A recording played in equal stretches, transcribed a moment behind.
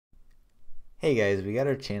Hey guys, we got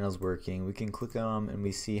our channels working. We can click on them and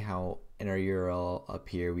we see how in our URL up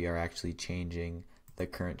here we are actually changing the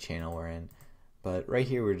current channel we're in. But right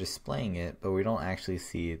here we're displaying it, but we don't actually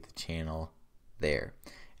see the channel there.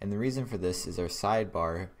 And the reason for this is our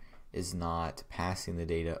sidebar is not passing the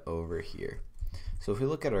data over here. So if we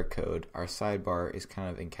look at our code, our sidebar is kind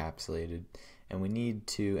of encapsulated, and we need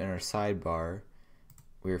to, in our sidebar,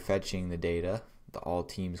 we're fetching the data, the all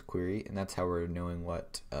teams query, and that's how we're knowing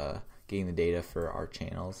what getting the data for our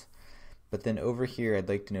channels. But then over here I'd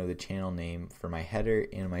like to know the channel name for my header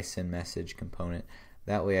and my send message component.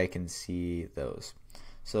 That way I can see those.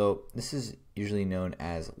 So this is usually known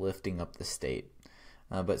as lifting up the state.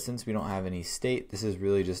 But since we don't have any state, this is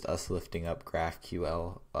really just us lifting up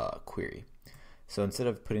GraphQL query. So instead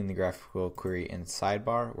of putting the GraphQL query in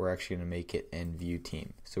sidebar, we're actually going to make it in view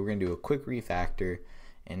team. So we're going to do a quick refactor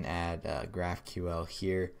and add GraphQL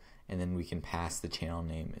here, and then we can pass the channel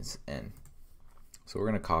name as in. So we're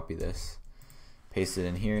going to copy this, paste it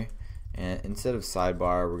in here, and instead of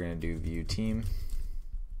sidebar we're going to do view team,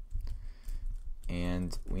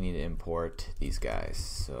 and we need to import these guys.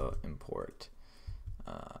 So import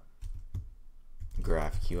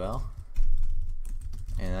GraphQL,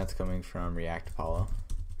 and that's coming from React Apollo,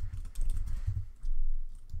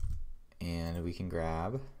 and we can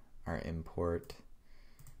grab our import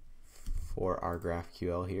for our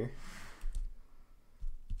GraphQL here.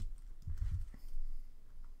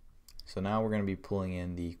 So now we're going to be pulling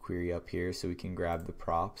in the query up here so we can grab the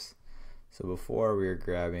props. So before we were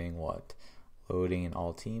grabbing what? Loading in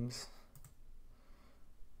all teams.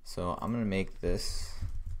 So I'm going to make this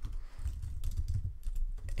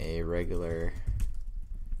a regular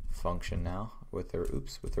function now with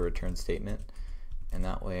a return statement, and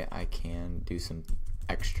that way I can do some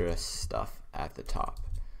extra stuff at the top.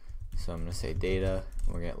 So I'm going to say data,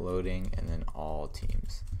 we're going to get loading, and then all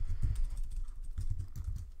teams.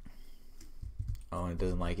 Oh, and it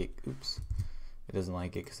doesn't like it. Oops. It doesn't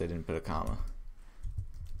like it because I didn't put a comma.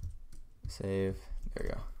 Save. There we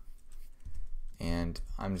go. And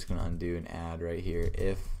I'm just going to undo and add right here.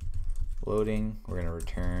 If loading, we're going to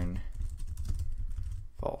return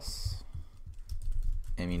false.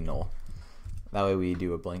 I mean null. That way we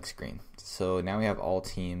do a blank screen. So now we have all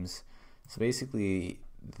teams. So basically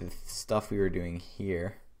the stuff we were doing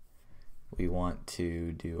here we want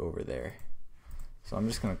to do over there. So I'm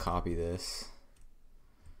just going to copy this,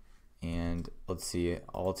 and let's see,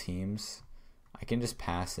 all teams. I can just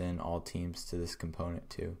pass in all teams to this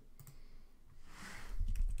component too.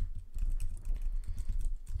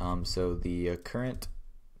 So the current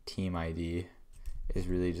team ID is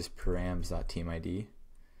really just params.teamid.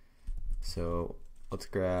 So let's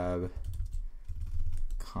grab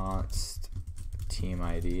const team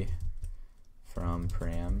ID from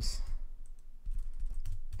params,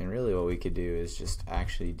 and really what we could do is just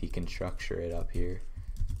actually deconstructure it up here.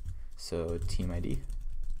 So team ID,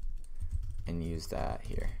 and use that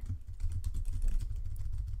here.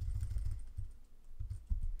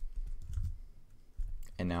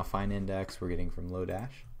 And now find index we're getting from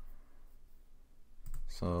Lodash.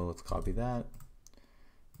 So let's copy that,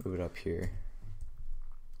 move it up here.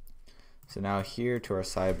 So now here to our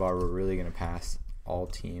sidebar we're really going to pass all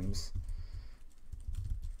teams,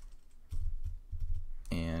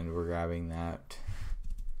 and we're grabbing that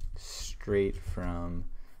straight from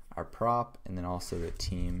our prop, and then also the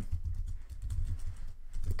team,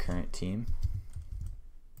 the current team.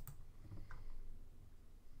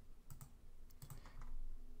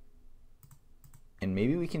 And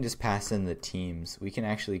maybe we can just pass in the teams. We can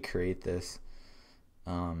actually create this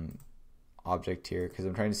object here, because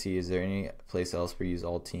I'm trying to see, is there any place else where we use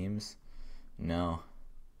all teams? No.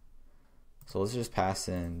 So let's just pass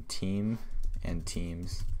in team and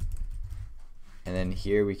teams, and then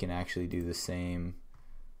here we can actually do the same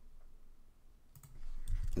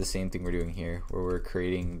thing we're doing here, where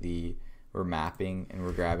we're mapping and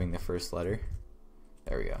we're grabbing the first letter.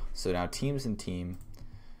 There we go. So now teams and team,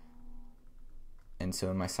 and so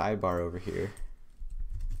in my sidebar over here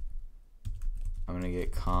I'm gonna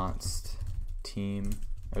get const team,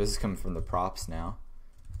 or this is coming from the props now,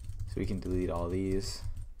 so we can delete all these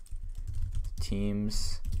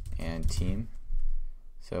teams and team.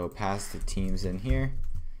 So pass the teams in here,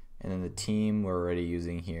 and then the team we're already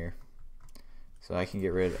using here. So I can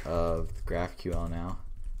get rid of the GraphQL now.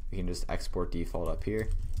 We can just export default up here,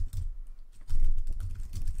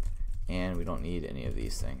 and we don't need any of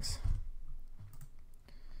these things,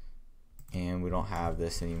 and we don't have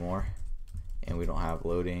this anymore, and we don't have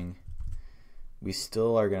loading. We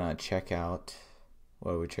still are gonna check out,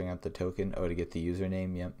 what are we checking out the token? Oh, to get the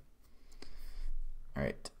username. Yep.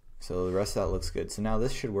 Alright, So the rest of that looks good. So now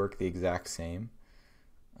this should work the exact same.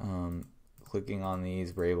 Clicking on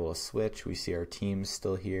these, we're able to switch. We see our teams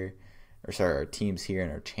still here, or sorry, our teams here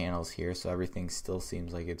and our channels here, so everything still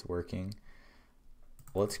seems like it's working.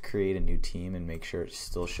 Let's create a new team and make sure it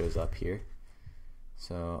still shows up here.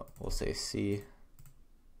 So we'll say C.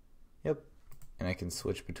 Yep. And I can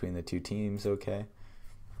switch between the two teams, okay.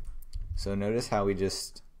 So notice how we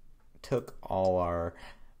just took all our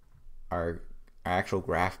actual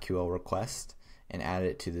GraphQL request and added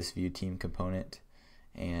it to this view team component,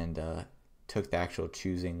 and took the actual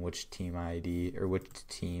choosing which team ID or which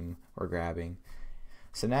team we're grabbing.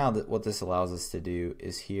 So now what this allows us to do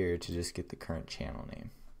is here to just get the current channel name.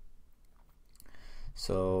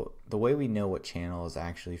 So the way we know what channel is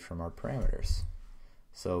actually from our parameters.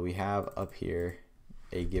 So we have up here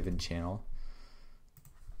a given channel.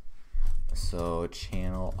 So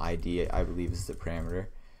channel ID, I believe, is the parameter.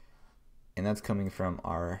 And that's coming from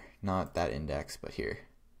our, not that index, but here.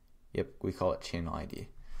 Yep, we call it channel ID.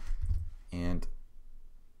 And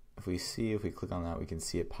if we click on that, we can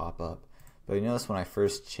see it pop up. But you notice when I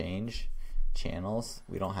first change channels,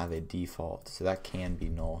 we don't have a default, so that can be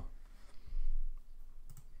null.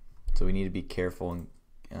 So we need to be careful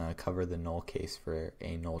and cover the null case for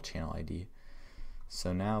a null channel ID.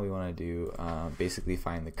 So now we want to do basically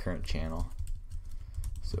find the current channel.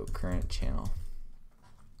 So current channel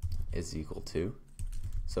is equal to.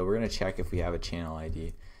 So we're going to check if we have a channel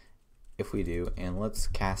ID. If we do, and let's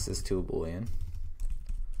cast this to a boolean,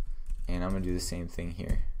 and I'm going to do the same thing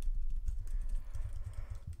here.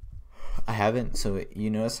 I haven't, so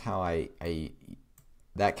you notice how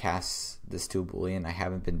that casts this to a boolean. I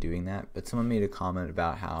haven't been doing that, but someone made a comment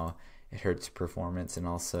about how it hurts performance, and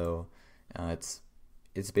also it's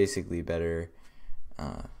basically better,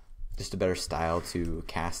 just a better style to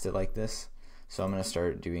cast it like this. So I'm going to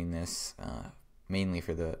start doing this mainly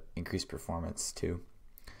for the increased performance too,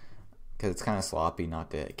 because it's kind of sloppy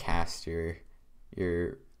not to cast your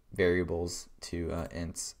variables to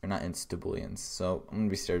ints, or not ints, to booleans. So I'm going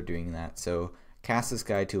to start doing that. So cast this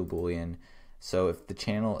guy to a boolean. So if the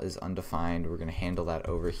channel is undefined, we're going to handle that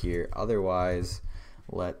over here. Otherwise,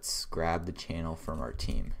 let's grab the channel from our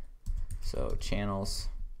team. So channels,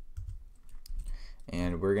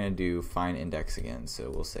 and we're going to do find index again.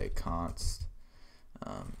 So we'll say const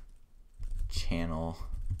channel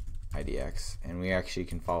IDX, and we actually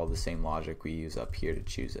can follow the same logic we use up here to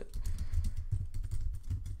choose it.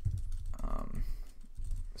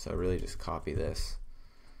 So really just copy this,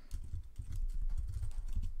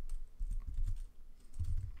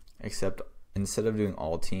 except instead of doing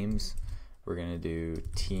all teams, we're going to do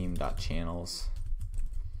team.channels.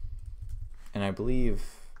 And I believe,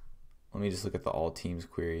 let me just look at the all teams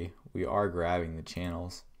query, we are grabbing the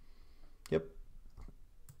channels. Yep.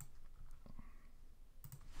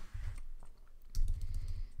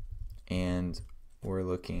 And we're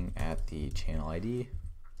looking at the channel ID,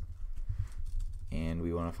 and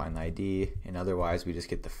we want to find the ID, and otherwise we just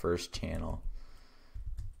get the first channel.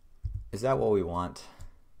 Is that what we want?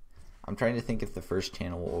 I'm trying to think if the first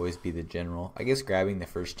channel will always be the general. I guess grabbing the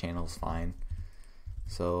first channel is fine.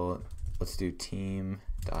 So let's do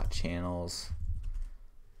team.channels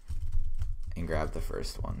and grab the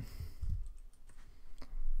first one.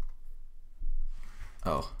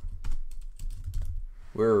 Oh,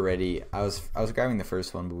 we're already, I was grabbing the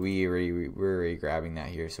first one, but we're already grabbing that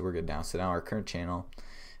here, so we're good now. So now our current channel,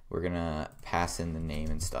 we're gonna pass in the name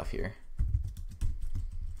and stuff here.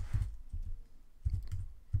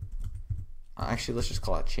 Actually, let's just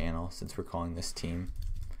call it channel since we're calling this team,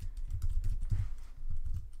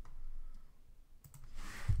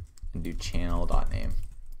 and do channel.name,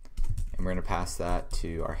 and we're gonna pass that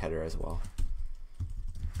to our header as well.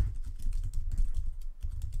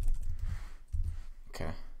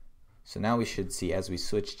 Okay, so now we should see as we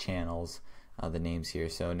switch channels the names here.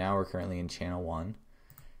 So now we're currently in channel 1,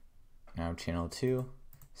 now channel 2,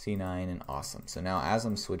 C9, and awesome. So now as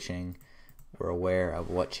I'm switching, we're aware of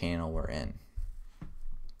what channel we're in.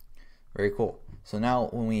 Very cool. So now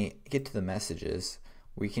when we get to the messages,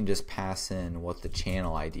 we can just pass in what the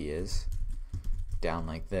channel ID is down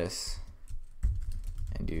like this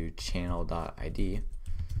and do channel.id,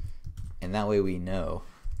 and that way we know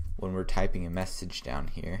when we're typing a message down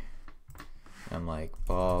here, and I'm like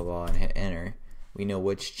blah blah and hit enter, we know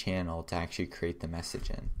which channel to actually create the message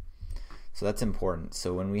in. So that's important.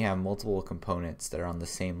 So when we have multiple components that are on the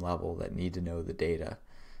same level that need to know the data,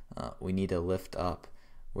 we need to lift up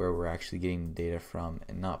where we're actually getting the data from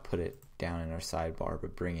and not put it down in our sidebar,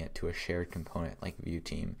 but bring it to a shared component like view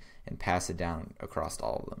team and pass it down across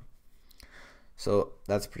all of them. So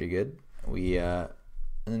that's pretty good. We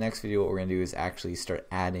in the next video, what we're going to do is actually start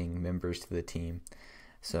adding members to the team.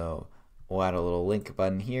 So we'll add a little link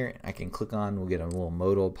button here. I can click on, we'll get a little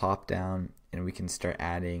modal pop down, and we can start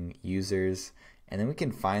adding users. And then we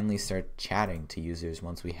can finally start chatting to users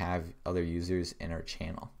once we have other users in our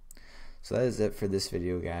channel. So that is it for this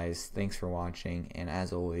video, guys. Thanks for watching, and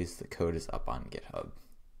as always, the code is up on GitHub.